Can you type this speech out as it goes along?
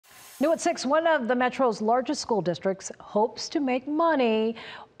New at 6, one of the Metro's largest school districts hopes to make money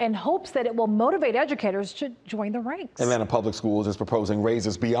and hopes that it will motivate educators to join the ranks. Atlanta Public Schools is proposing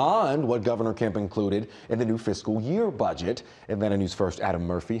raises beyond what Governor Kemp included in the new fiscal year budget. Atlanta News First Adam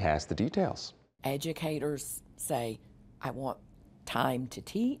Murphy has the details. Educators say, I want time to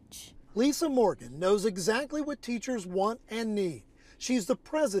teach. Lisa Morgan knows exactly what teachers want and need. She's the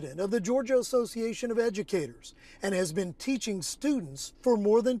president of the Georgia Association of Educators and has been teaching students for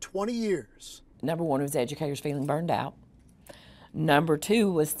more than 20 years. Number one was educators feeling burned out. Number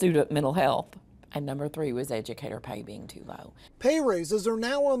two was student mental health. And number three was educator pay being too low. Pay raises are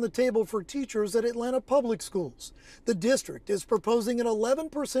now on the table for teachers at Atlanta Public Schools. The district is proposing an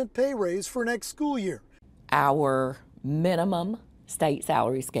 11% pay raise for next school year. Our minimum state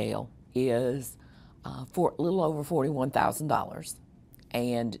salary scale is for a little over $41,000.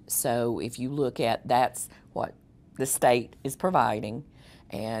 And so if you look at that's what the state is providing,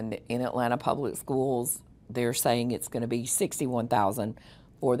 and in Atlanta Public Schools, they're saying it's going to be $61,000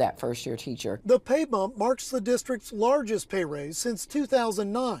 for that first-year teacher. The pay bump marks the district's largest pay raise since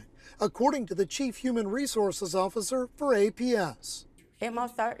 2009, according to the Chief Human Resources Officer for APS. It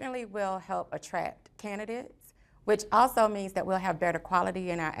most certainly will help attract candidates, which also means that we'll have better quality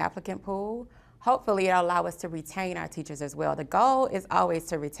in our applicant pool. Hopefully it'll allow us to retain our teachers as well. The goal is always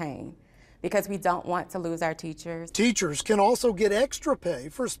to retain, because we don't want to lose our teachers. Teachers can also get extra pay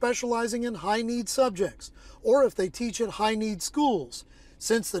for specializing in high-need subjects or if they teach at high-need schools.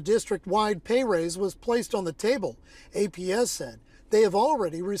 Since the district-wide pay raise was placed on the table, APS said they have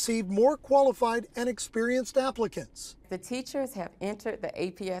already received more qualified and experienced applicants. The teachers have entered the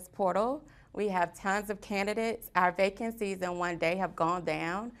APS portal. We have tons of candidates. Our vacancies in one day have gone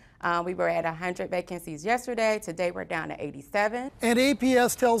down. We were at 100 vacancies yesterday. Today we're down to 87. And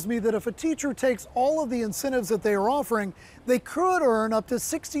APS tells me that if a teacher takes all of the incentives that they are offering, they could earn up to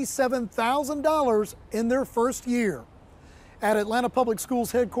 $67,000 in their first year. At Atlanta Public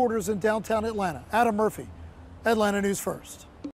Schools headquarters in downtown Atlanta, Adam Murphy, Atlanta News First.